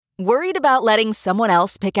Worried about letting someone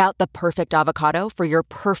else pick out the perfect avocado for your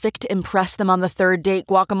perfect impress them on the third date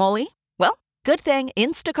guacamole? Well, good thing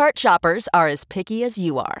Instacart shoppers are as picky as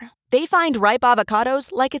you are. They find ripe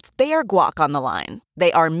avocados like it's their guac on the line.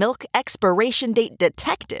 They are milk expiration date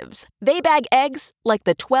detectives. They bag eggs like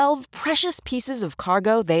the 12 precious pieces of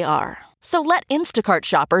cargo they are. So let Instacart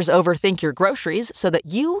shoppers overthink your groceries so that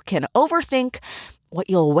you can overthink what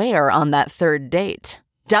you'll wear on that third date.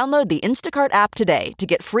 Download the Instacart app today to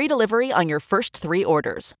get free delivery on your first 3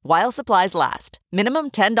 orders, while supplies last.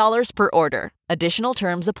 Minimum $10 per order. Additional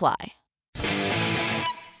terms apply.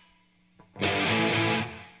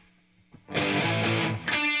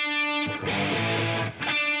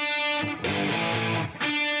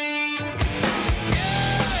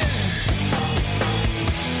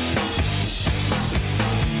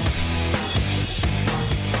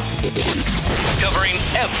 Covering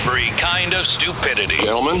every kind of stupidity.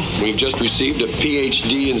 Gentlemen, we've just received a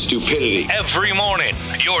PhD in stupidity. Every morning,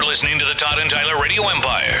 you're listening to the Todd and Tyler Radio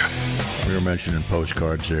Empire. We were mentioning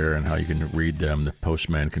postcards there and how you can read them. The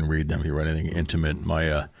postman can read them if you write anything intimate.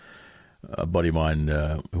 My a buddy of mine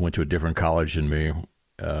who went to a different college than me,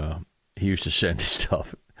 he used to send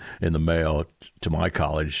stuff in the mail to my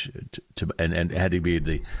college, and it had to be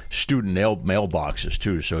the student mailboxes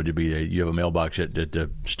too. So it'd be you have a mailbox at the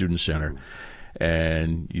student center,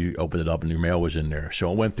 and you open it up and your mail was in there. So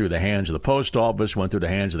it went through the hands of the post office, went through the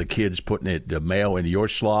hands of the kids putting the mail into your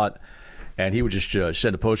slot, and he would just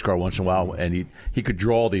send a postcard once in a while, and he could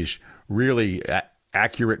draw these really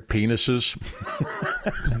accurate penises.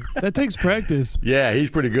 That takes practice. Yeah, he's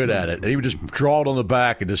pretty good at it. And he would just draw it on the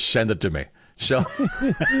back and just send it to me. So,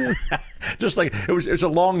 just like it was a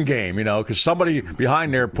long game, because somebody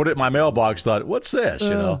behind there put it in my mailbox, thought, what's this,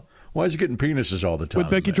 Why is he getting penises all the time?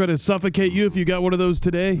 Would Becky try to suffocate you if you got one of those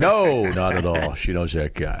today? No, not at all. She knows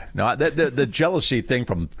that guy. No, the jealousy thing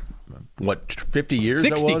from, 50 years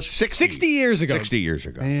 60, that was? 60 years ago. 60 years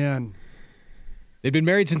ago. Man. They've been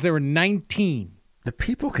married since they were 19. The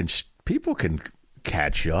people can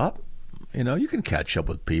catch up. You can catch up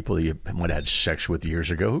with people you might have had sex with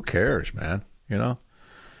years ago. Who cares, man?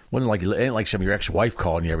 Ain't like some of your ex-wife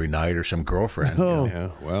calling you every night or some girlfriend. Oh.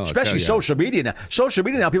 Yeah, well, especially social media now. Social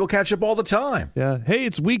media now, people catch up all the time. Yeah. Hey,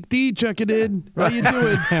 it's Week D. Check it in. How you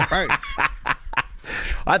doing? Right.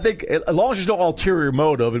 I think as long as there's no ulterior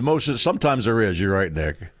motive, and sometimes there is. You're right,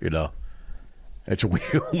 Nick. It's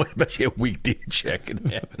especially a Week D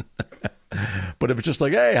checking in. But if it's just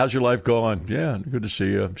like, hey, how's your life going? Yeah, good to see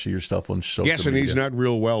you. See your stuff on social media. Yes, and he's not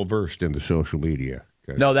real well versed in the social media.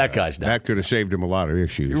 No, that guy's not. That could have saved him a lot of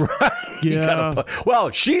issues. Right. Yeah.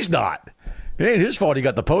 Well, she's not. It ain't his fault he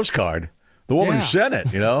got the postcard. The woman who sent it,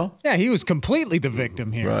 Yeah, he was completely the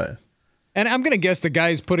victim here. Right. And I'm going to guess the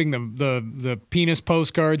guy's putting the penis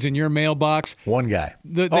postcards in your mailbox. One guy.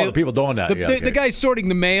 The people doing that. The guy sorting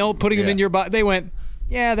the mail, putting them in your box. They went,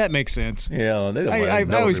 yeah, that makes sense. Yeah, they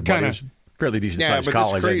don't I was kind of fairly decent sized but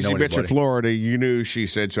college. this crazy bitch in Florida, she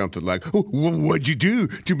said something like, what'd you do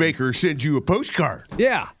to make her send you a postcard?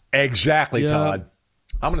 Yeah. Exactly, Todd.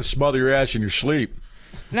 I'm going to smother your ass in your sleep.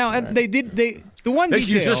 Now, the one They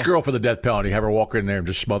detail. use this girl for the death penalty, have her walk in there and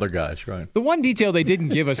just smother guys, right? The one detail they didn't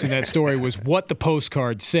give us in that story was what the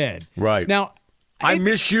postcard said. Right. Now, I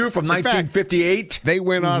miss you from 1958. They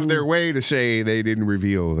went out of their way to say they didn't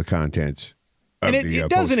reveal the contents. And it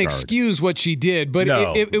doesn't excuse what she did, but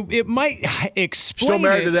No. it might explain. Still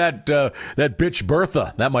married it. to that bitch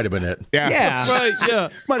Bertha. That might have been it. Yeah. Right, yeah.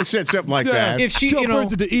 Might have said something like that. If she, Tell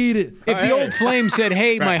Bertha to eat it. if the old flame said,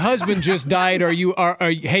 "Hey, my husband just died.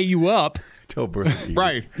 Hey, you up?" Tell Bertha.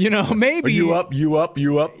 Right. Maybe You up.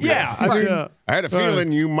 Yeah, I mean, I had a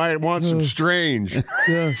feeling you might want some strange.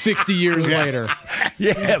 60 years later.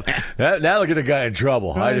 Yeah. That'll get a guy in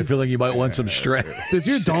trouble. I had a feeling you might want some strength. Does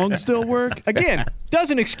your dong still work? Again,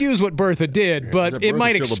 doesn't excuse what Bertha did, but it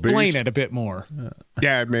might Bertha's still a explain beast? it a bit more.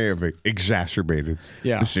 Yeah, it may have exacerbated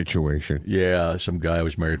the situation. Yeah, some guy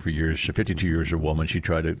was married for years, 52 years, a woman. She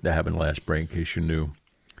tried to have an last break, in case you knew.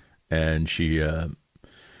 And she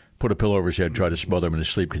put a pillow over his head, tried to smother him in his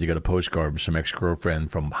sleep because he got a postcard from some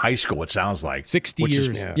ex-girlfriend from high school, it sounds like. 60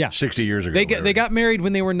 years. Yeah. 60 years ago. They got married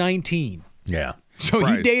when they were 19. Yeah. So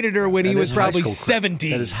he dated her when he was probably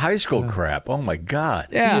 17. That is high school crap. Oh, my God.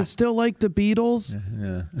 Yeah. Do you still like the Beatles?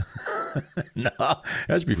 No,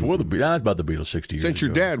 that's before that's about the Beatles 60 years Since ago.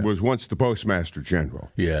 your dad was once the Postmaster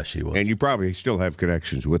General. Yes, he was. And you probably still have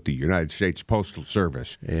connections with the United States Postal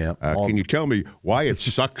Service. Yeah. Can you tell me why it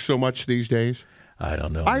sucks so much these days? I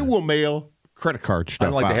don't know. I will mail credit card I stuff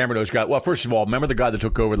don't like to out. hammer those guys. Well, first of all, remember the guy that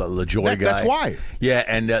took over the LaJoy guy? That's why. Yeah,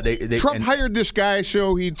 and Trump hired this guy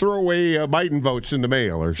so he'd throw away Biden votes in the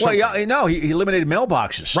mail or something. Well, yeah, no, he eliminated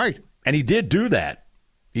mailboxes. Right. And he did do that.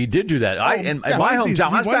 In my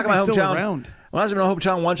hometown, I was back in my hometown. Around? When I was in my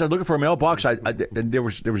hometown once, I was looking for a mailbox. And there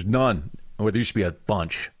was none. Or there used to be a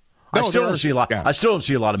bunch. I still don't see a lot. Yeah. I still don't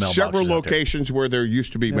see a lot of mailboxes. Several out there. locations where there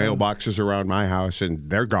used to be mailboxes around my house, and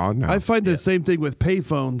they're gone now. I find the same thing with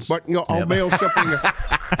payphones. But I'll mail something,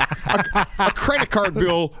 a credit card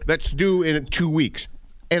bill that's due in 2 weeks,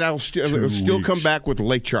 and it'll still come back with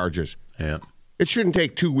late charges. Yeah. It shouldn't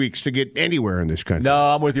take 2 weeks to get anywhere in this country. No,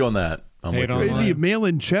 I'm with you on that. Pay it Maybe online. you mail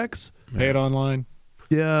in checks. Pay it online.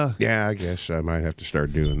 Yeah. Yeah, I guess I might have to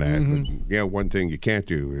start doing that. But, one thing you can't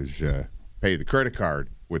do is pay the credit card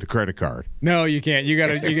with a credit card. No, you can't. You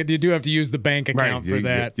do have to use the bank account for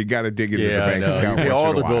that. You got to dig into the Yeah, bank I know. account. Yeah, once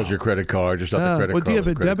all in a the bills while. are credit card, just not the credit card. Do you have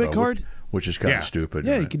a credit debit card? Which is kind Yeah. of stupid.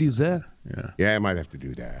 Yeah, right? you could use that. Yeah, I might have to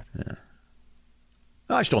do that.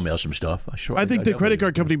 I still mail some stuff. I think the credit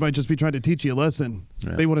card company might just be trying to teach you a lesson.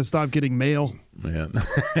 Yeah. They want to stop getting mail. Yeah.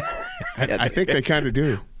 I think they kind of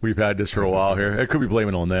do. We've had this for a while here. It could be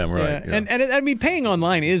blaming on them, right? Yeah. And I mean, paying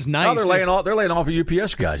online is nice. Now they're laying off of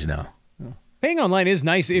UPS guys now. Paying online is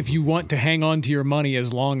nice if you want to hang on to your money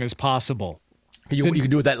as long as possible. You can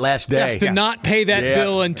do it that last day. To not pay that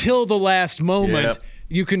bill until the last moment. Yeah.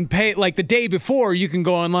 You can pay like the day before. You can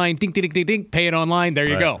go online, ding, ding, ding, ding, pay it online. There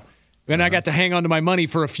you go. Then I got to hang on to my money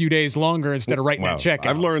for a few days longer instead of writing that check out.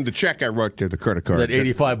 I've learned the check I wrote to the credit card. That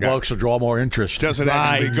 $85 will draw more interest. Doesn't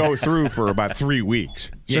actually go through for about 3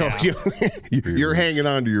 weeks. So you're hanging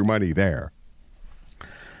on to your money there.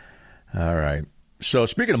 All right. So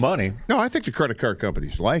speaking of money, No, I think the credit card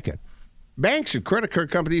companies like it. Banks and credit card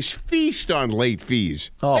companies feast on late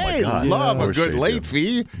fees. Oh, my they God. love Yeah. a Of good course they late do.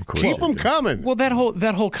 fee. course Keep they them do. coming. Well, that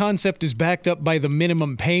whole concept is backed up by the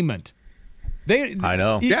minimum payment. I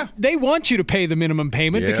know. Yeah. They want you to pay the minimum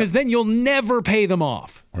payment Yeah. because then you'll never pay them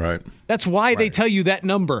off. right? That's why they tell you that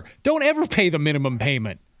number. Don't ever pay the minimum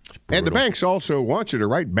payment. And the banks also want you to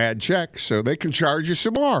write bad checks so they can charge you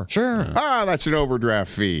some more. Sure. That's an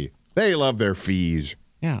overdraft fee. They love their fees.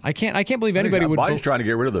 Yeah, I can't believe anybody would. Biden's trying to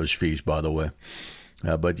get rid of those fees, by the way.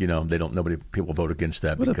 But they don't. People vote against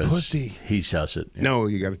that What a because pussy. he says it. Yeah. No,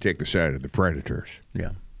 you got to take the side of the predators.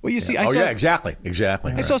 Yeah. Well, you see, exactly.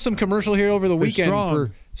 I saw some commercial here over the weekend strong.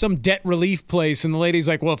 for some debt relief place, and the lady's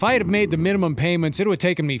like, "Well, if I had made the minimum payments, it would have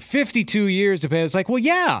taken me 52 years to pay." It's like, well,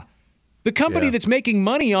 yeah, the company Yeah. that's making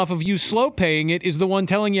money off of you slow paying it is the one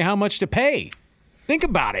telling you how much to pay. Think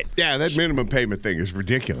about it. Yeah, that minimum payment thing is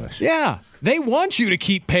ridiculous. Yeah, they want you to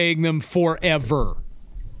keep paying them forever.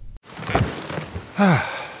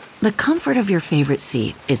 The comfort of your favorite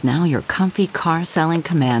seat is now your comfy car selling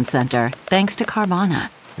command center, thanks to Carvana.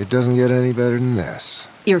 It doesn't get any better than this.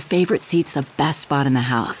 Your favorite seat's the best spot in the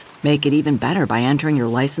house. Make it even better by entering your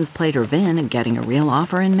license plate or VIN and getting a real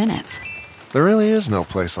offer in minutes. There really is no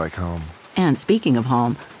place like home. And speaking of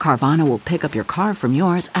home, Carvana will pick up your car from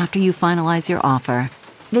yours after you finalize your offer.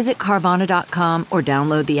 Visit Carvana.com or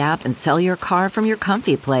download the app and sell your car from your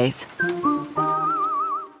comfy place.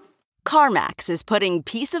 CarMax is putting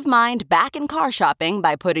peace of mind back in car shopping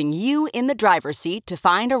by putting you in the driver's seat to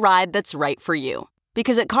find a ride that's right for you.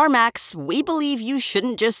 Because at CarMax, we believe you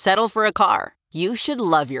shouldn't just settle for a car. You should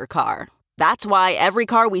love your car. That's why every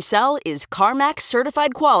car we sell is CarMax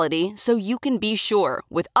certified quality, so you can be sure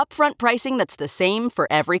with upfront pricing that's the same for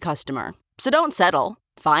every customer. So don't settle.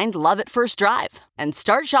 Find love at first drive and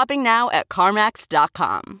start shopping now at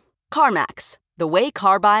CarMax.com. CarMax, the way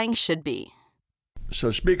car buying should be. So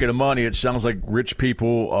speaking of money, it sounds like rich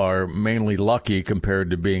people are mainly lucky compared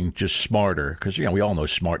to being just smarter. Because, we all know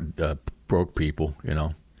smart, broke people,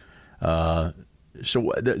 So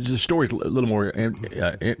the story's a little more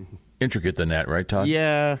intricate than that, right, Todd?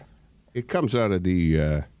 Yeah, it comes out of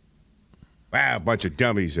the a bunch of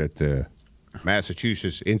dummies at the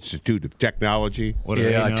Massachusetts Institute of Technology. What do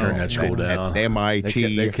they know? I turned that school down. At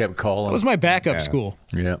MIT. They kept calling. That was my backup school.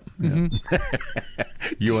 Yeah.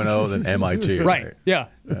 UNO, then MIT. Right. Yeah.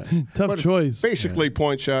 Tough choice. Basically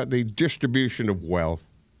points out the distribution of wealth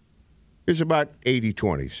is about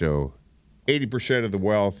 80-20. So 80% of the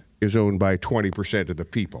wealth is owned by 20% of the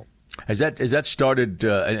people. Has that started?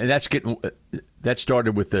 And that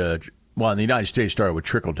started with in the United States started with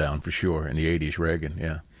trickle down for sure in the 80s, Reagan.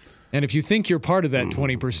 Yeah. And if you think you're part of that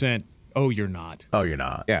 20%, you're not. Oh, you're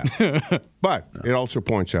not. Yeah. But it also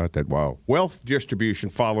points out that while wealth distribution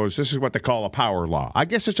follows, this is what they call a power law. I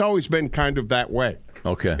guess it's always been kind of that way.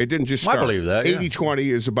 Okay. It didn't just I start. believe that. Yeah.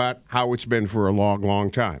 80-20 is about how it's been for a long, long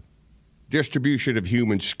time. Distribution of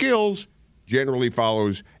human skills generally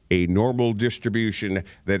follows a normal distribution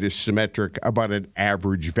that is symmetric about an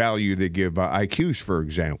average value. They give IQs, for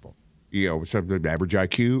example. The average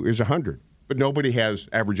IQ is 100, but nobody has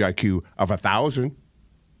average IQ of 1,000.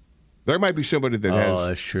 There might be somebody that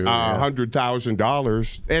has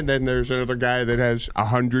 $100,000, and then there's another guy that has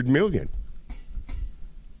 $100 million.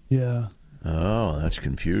 Yeah. Oh, that's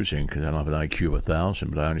confusing because I don't have an IQ of 1,000,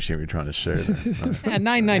 but I understand what you're trying to say. Yeah,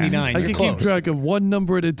 999. I can keep track of one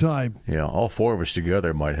number at a time. Yeah, all four of us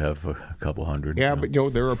together might have a couple hundred. Yeah, but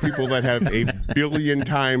there are people that have a billion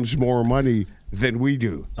times more money than we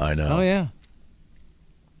do. I know. Oh, yeah.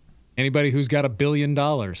 Anybody who's got $1 billion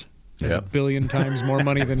has a billion times more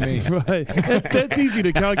money than me. Right. That's easy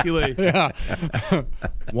to calculate. Yeah.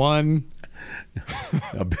 One.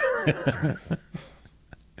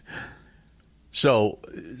 So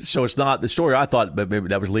it's not the story I thought, but maybe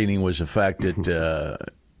that was leaning was the fact that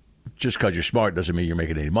just because you're smart doesn't mean you're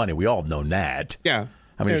making any money. We all know that. Yeah.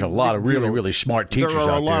 I mean, there's a lot of really smart teachers out there.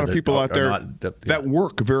 There are a lot of people out there that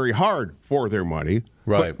work very hard for their money.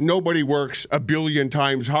 Right. But nobody works a billion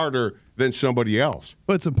times harder than somebody else.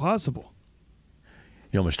 But it's impossible.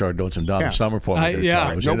 You almost started doing some Donna Summer for me.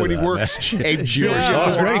 Nobody works a billion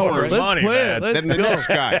hours than the next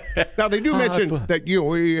guy. Now, they do mention that if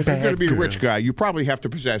you're going to be a rich guy, you probably have to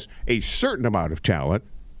possess a certain amount of talent.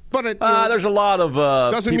 But there's a lot of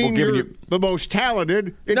doesn't people mean giving you're the most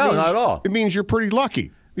talented. Not at all. It means you're pretty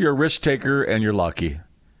lucky. You're a risk taker and you're lucky.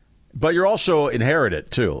 But you're also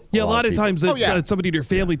inherited, too. Yeah, a lot of times it's somebody in your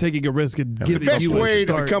family taking a risk and giving you a start. The best way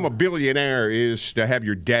to become a billionaire is to have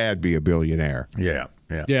your dad be a billionaire. Yeah.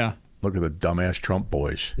 Look at the dumbass Trump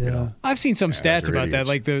boys. Yeah. I've seen some stats about that.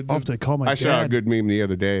 Like I saw a good meme the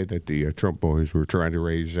other day that the Trump boys were trying to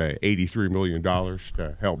raise $83 million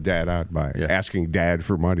to help Dad out by asking Dad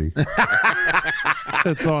for money.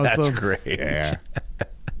 That's awesome. That's great. Yeah.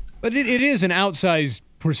 But it is an outsized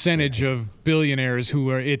percentage of billionaires who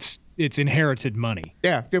are it's inherited money.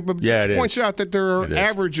 Yeah, but it points out that there are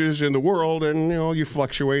averages in the world, and you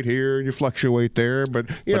fluctuate here and you fluctuate there, but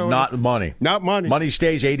not money. Not money. Money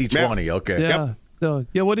stays 80-20. Yeah. Okay. Yeah. Yep.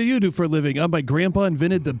 Yeah. What do you do for a living? My grandpa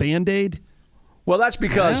invented the Band-Aid. Well, that's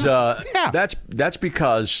because that's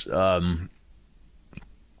because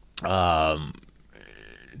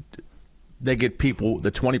they get people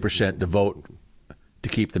the 20% to vote to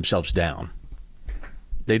keep themselves down.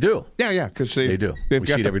 They do. Yeah, because they do. They've we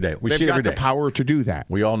got see it every day. They've got the power to do that.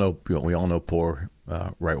 We all know poor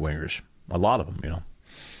right wingers. A lot of them,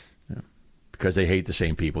 because they hate the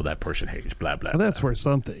same people that person hates. Blah blah. Well, that's blah. worth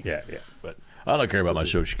something. Yeah. But I don't care about my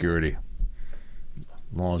Social Security as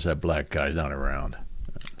long as that black guy's not around.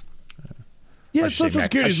 Yeah, Social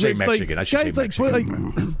Security is Mexican. I should say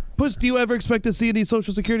Mexican. Puss, do you ever expect to see any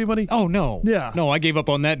Social Security money? Oh, no. Yeah. No, I gave up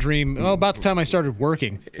on that dream about the time I started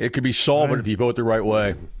working. It could be solvent if you vote the right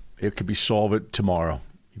way. It could be solvent tomorrow.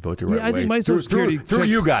 You vote the right way. Yeah, I think my Social Security through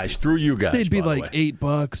you guys. They'd be like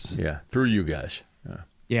 $8. Yeah, through you guys.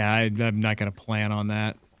 Yeah, I'm not going to plan on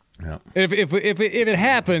that. Yeah. If it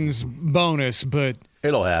happens, bonus, but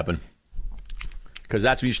it'll happen. Because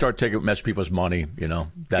that's when you start taking mess people's money, That's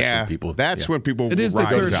when people. That's when people. It is the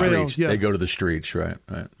third rail. Yeah. They go to the streets, right?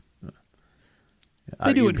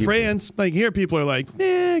 They do in France. Like here, people are like,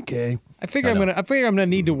 okay. I figure I'm gonna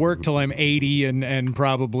need to work till I'm 80 and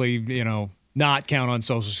probably not count on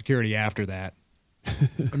Social Security after that.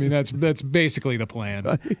 I mean that's basically the plan.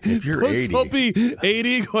 If you're 80, I'll be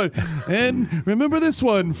 80. Going, and remember this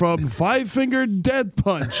one from Five Finger Death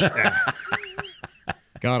Punch.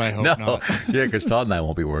 God, I hope not. Yeah, because Todd and I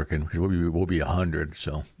won't be working because we'll be 100.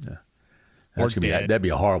 So that'd be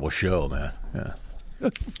a horrible show, man. Yeah.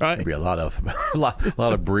 Right. There'd be a lot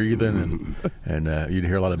of breathing and you'd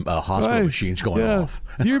hear a lot of hospital machines going off.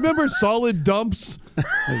 Do you remember solid dumps?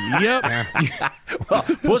 Yep. Well,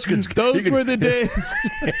 those were the days.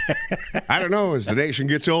 I don't know. As the nation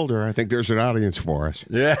gets older, I think there's an audience for us.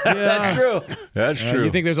 Yeah. That's true. That's true.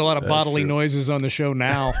 You think there's a lot of bodily noises on the show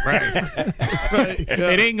now? Right. Yeah.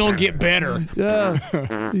 It ain't gonna get better.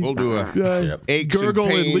 Yeah. We'll do a aches gurgle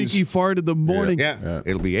and, and leaky fart in the morning. Yeah.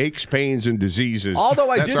 It'll be aches, pains, and diseases.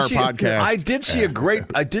 Although That's our podcast. I did see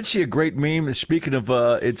a great meme. Speaking of,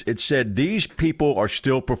 it said these people are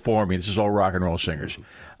still performing. This is all rock and roll singers.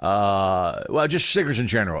 Well, just singers in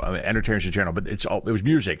general, entertainers in general. But it was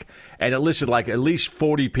music, and it listed like at least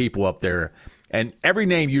 40 people up there, and every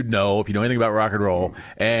name you'd know if you know anything about rock and roll.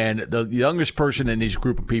 And the youngest person in this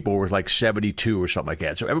group of people was like 72 or something like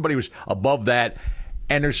that. So everybody was above that,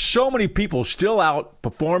 and there's so many people still out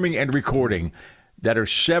performing and recording that are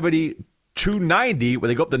 70 to 90, where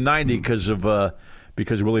they go up to 90 because of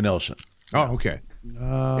Willie Nelson. Oh, okay.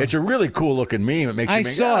 It's a really cool looking meme. It makes you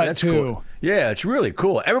think, saw it that's too. Cool. Yeah, it's really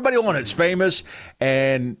cool. Everybody on it's famous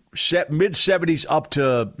and mid 70s up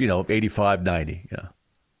to 85, 90. Yeah.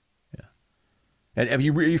 And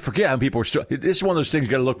you forget how people are still. This is one of those things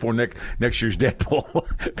you got to look for next year's Deadpool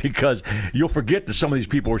because you'll forget that some of these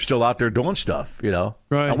people are still out there doing stuff. Right.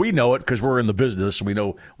 And we know it because we're in the business and we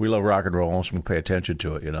know we love rock and roll, so we pay attention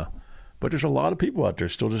to it. But there's a lot of people out there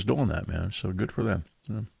still just doing that, man. So good for them.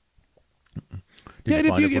 And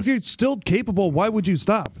if you're still capable, why would you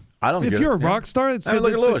stop? I don't. If you're a rock star, it's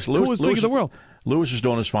look at Lewis. The coolest thing in the world. Lewis is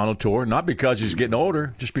doing his final tour, not because he's getting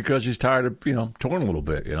older, just because he's tired of touring a little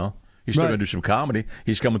bit. He's still going to do some comedy.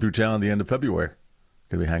 He's coming through town at the end of February.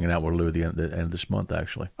 Going to be hanging out with Lou at the end of this month,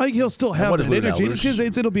 actually. I think he'll still have that energy.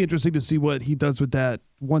 It'll be interesting to see what he does with that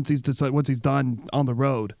once he's done on the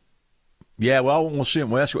road. Yeah, well, we'll see him.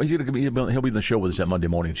 He'll be in the show with us that Monday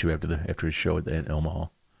morning too after his show in Omaha.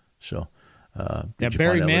 So,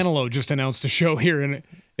 Barry Manilow just announced a show here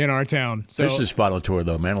in our town. So, this is his final tour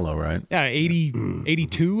though, Manilow, right? Yeah,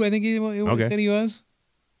 82, I think he said he was.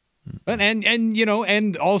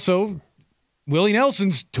 And also Willie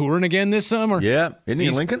Nelson's touring again this summer. Yeah, isn't he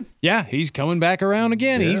in Lincoln? Yeah, he's coming back around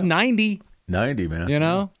again. Yeah. He's 90. 90,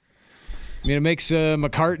 man. It makes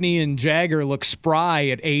McCartney and Jagger look spry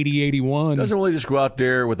at 80, 81. Doesn't really just go out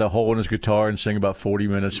there with a hole in his guitar and sing about 40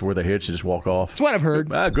 minutes worth of hits and just walk off. That's what I've heard.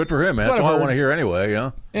 Good for him, man. That's all I want to hear anyway.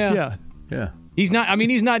 Yeah. He's not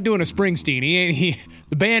doing a Springsteen.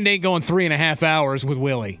 The band ain't going 3.5 hours with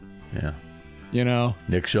Willie. Yeah.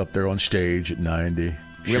 Nick's up there on stage at 90.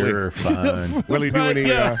 Sure, fine. Will he do any?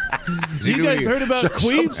 You guys heard about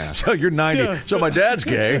queefs? So you're 90. Yeah. So my dad's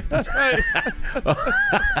gay. That's right.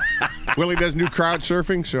 Willie does new crowd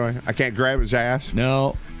surfing, so I can't grab his ass.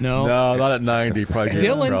 No, not at 90. Probably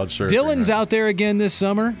crowd surfing. Dylan's out there again this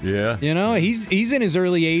summer. Yeah. He's in his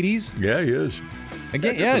early 80s. Yeah, he is.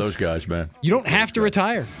 Again, for those guys, man. You don't have to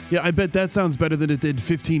retire. Yeah, I bet that sounds better than it did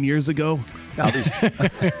 15 years ago. I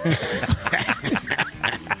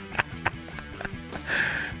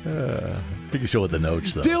think you still with the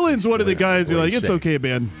notes, though. Dylan's one of the guys who're like, it's okay,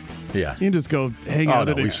 man. Yeah. You can just go hang out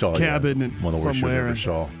at a cabin and one of the somewhere. Worst shows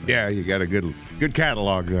I ever saw. Yeah, you got a good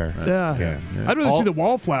catalog there. Yeah. I'd rather see the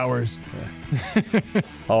Wallflowers.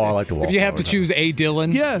 Oh, I like the Wallflowers. If you have to choose a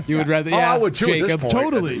Dylan, yes, you would rather. Yeah, I would too. Jacob,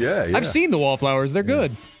 totally. Yeah. I've seen the Wallflowers; they're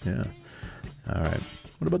good. Yeah. All right.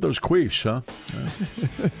 What about those queefs, huh?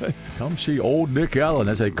 Come see old Nick Allen,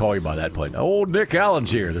 as they call you by that point. Old Nick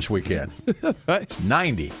Allen's here this weekend.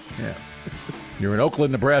 90. Yeah. You're in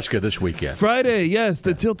Oakland, Nebraska this weekend. Friday, yes,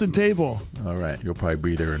 the Tilted Table. All right. You'll probably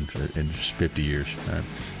be there in 50 years. All right.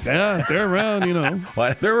 Yeah, if they're around,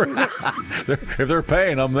 Well, if they're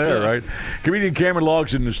paying, I'm there, right? Comedian Cameron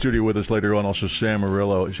Logg's in the studio with us later on. Also, Sam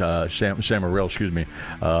Morrell, excuse me.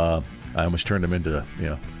 I almost turned him into,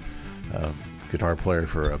 guitar player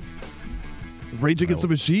for Rage Against the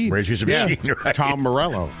Machine. Rage Against the Machine, right? Tom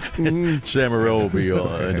Morello. Sam Morrell will be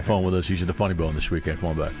in the phone with us. He's at the Funny Bone this weekend. Come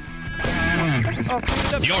on back.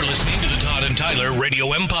 You're listening to the Todd and Tyler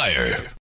Radio Empire.